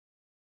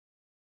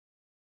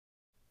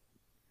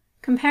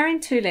Comparing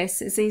two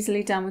lists is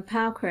easily done with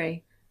Power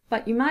Query,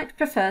 but you might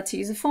prefer to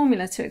use a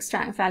formula to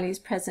extract values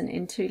present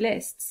in two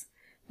lists.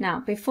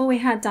 Now, before we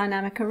had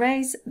dynamic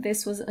arrays,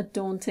 this was a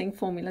daunting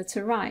formula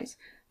to write,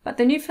 but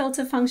the new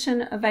filter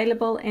function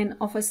available in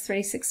Office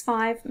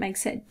 365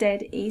 makes it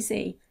dead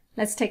easy.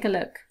 Let's take a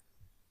look.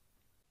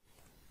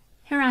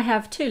 Here I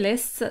have two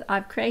lists that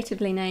I've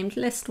creatively named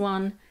List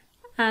 1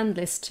 and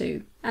List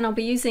 2, and I'll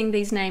be using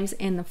these names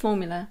in the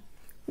formula.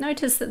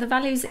 Notice that the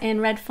values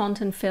in red font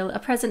and fill are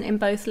present in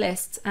both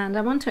lists, and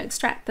I want to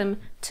extract them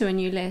to a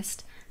new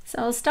list. So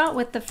I'll start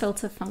with the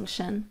filter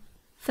function.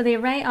 For the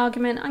array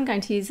argument, I'm going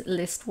to use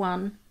list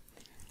 1.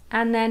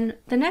 And then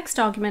the next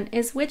argument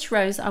is which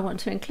rows I want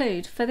to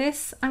include. For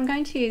this, I'm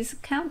going to use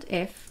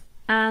COUNTIF,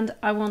 and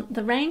I want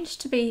the range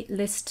to be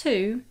list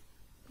 2,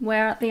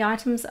 where the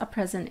items are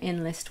present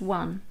in list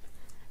 1.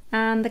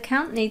 And the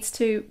count needs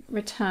to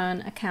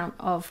return a count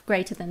of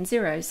greater than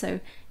 0, so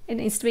it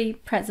needs to be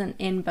present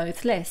in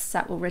both lists.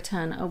 That will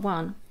return a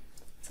 1.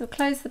 So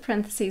close the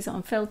parentheses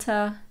on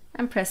filter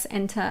and press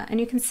enter, and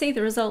you can see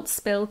the results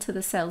spill to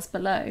the cells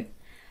below.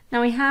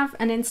 Now we have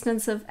an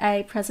instance of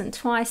A present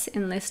twice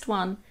in list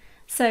 1,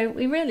 so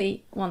we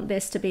really want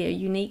this to be a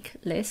unique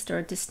list or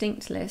a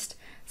distinct list.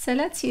 So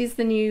let's use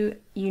the new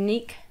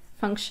unique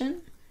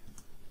function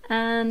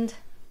and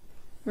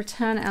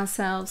return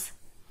ourselves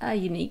a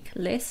unique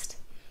list.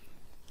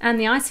 And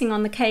the icing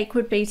on the cake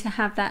would be to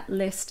have that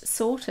list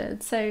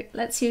sorted. So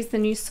let's use the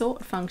new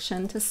sort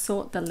function to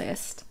sort the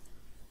list.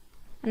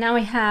 And now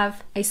we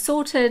have a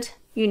sorted,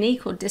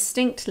 unique or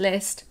distinct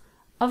list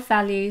of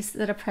values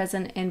that are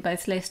present in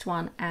both list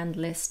 1 and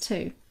list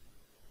 2.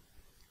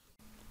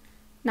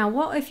 Now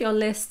what if your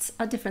lists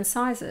are different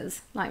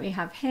sizes? Like we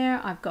have here,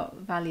 I've got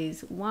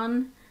values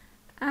 1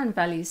 and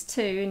values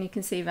 2, and you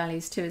can see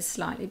values 2 is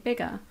slightly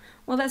bigger.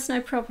 Well, that's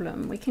no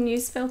problem. We can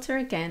use filter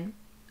again.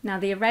 Now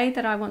the array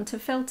that I want to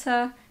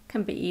filter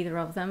can be either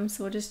of them,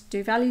 so we'll just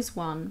do values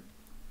 1.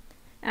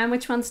 And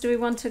which ones do we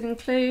want to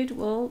include?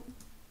 Well,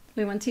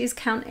 we want to use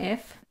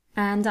COUNTIF,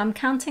 and I'm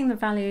counting the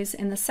values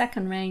in the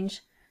second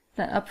range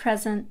that are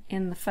present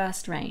in the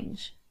first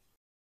range.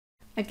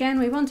 Again,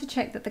 we want to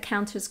check that the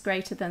counter is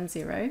greater than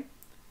 0,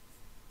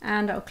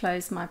 and I'll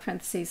close my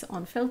parentheses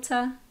on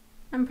filter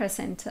and press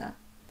enter.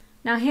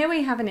 Now here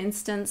we have an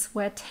instance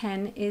where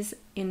 10 is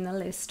in the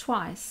list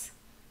twice.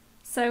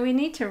 So we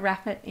need to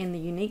wrap it in the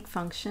unique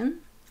function,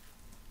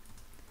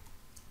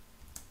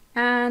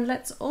 and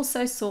let's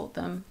also sort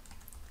them.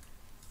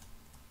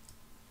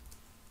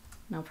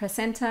 And I'll press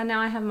enter. Now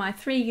I have my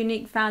 3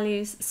 unique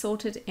values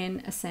sorted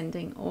in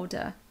ascending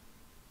order.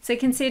 So you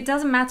can see it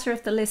doesn't matter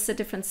if the lists are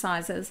different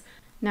sizes.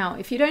 Now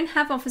if you don't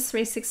have Office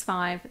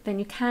 365, then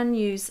you can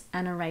use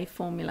an array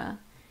formula.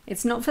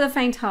 It's not for the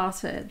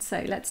faint-hearted,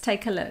 so let's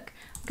take a look.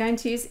 I'm going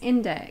to use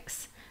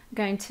index. I'm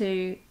going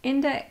to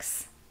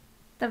index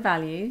the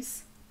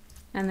values,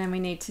 and then we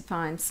need to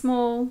find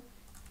small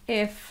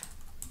if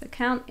the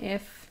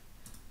COUNTIF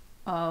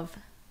of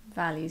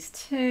values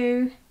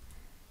 2,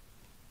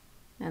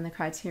 and the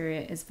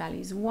criteria is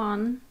values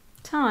 1,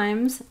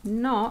 times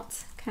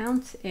not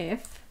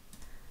COUNTIF.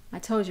 I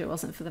told you it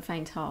wasn't for the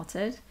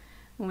faint-hearted.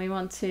 And we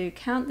want to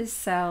count this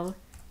cell,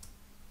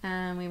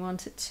 and we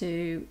want it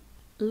to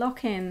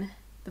lock in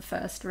the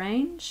first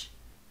range,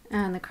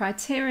 and the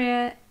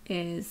criteria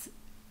is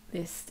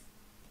this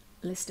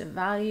list of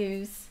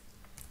values.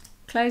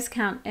 Close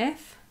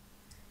COUNTIF,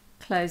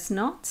 close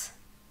not.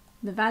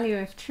 The value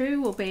if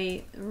true will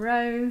be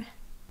row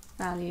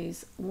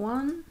values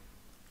 1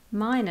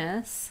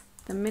 minus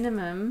the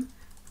minimum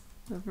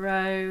of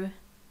row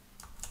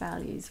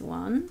values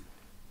 1.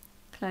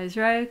 Close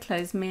row,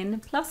 close min,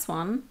 plus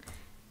 1.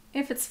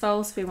 If it's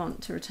false, we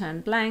want to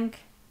return blank.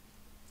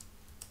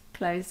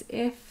 Close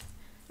if,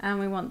 and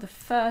we want the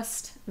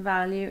first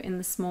value in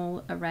the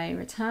small array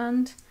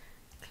returned.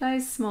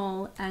 Close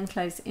small and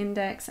close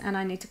index, and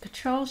I need to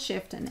Control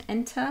Shift and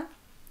enter.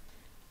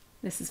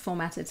 This is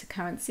formatted to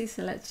currency,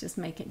 so let's just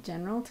make it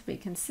general to be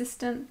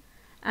consistent.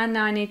 And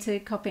now I need to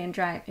copy and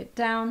drag it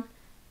down.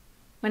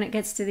 When it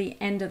gets to the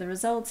end of the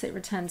results, it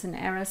returns an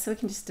error, so we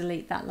can just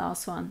delete that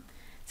last one.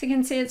 So you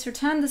can see it's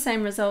returned the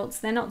same results.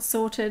 They're not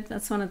sorted.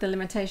 That's one of the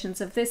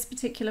limitations of this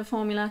particular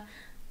formula.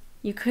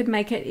 You could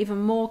make it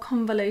even more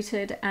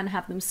convoluted and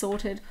have them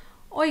sorted,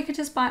 or you could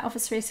just buy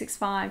Office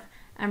 365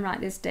 and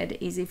write this dead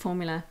easy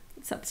formula.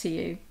 It's up to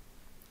you.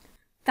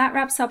 That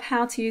wraps up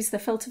how to use the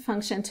filter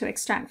function to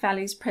extract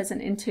values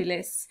present in two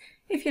lists.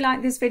 If you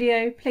like this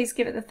video, please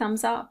give it the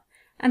thumbs up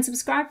and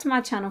subscribe to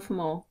my channel for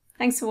more.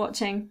 Thanks for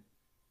watching.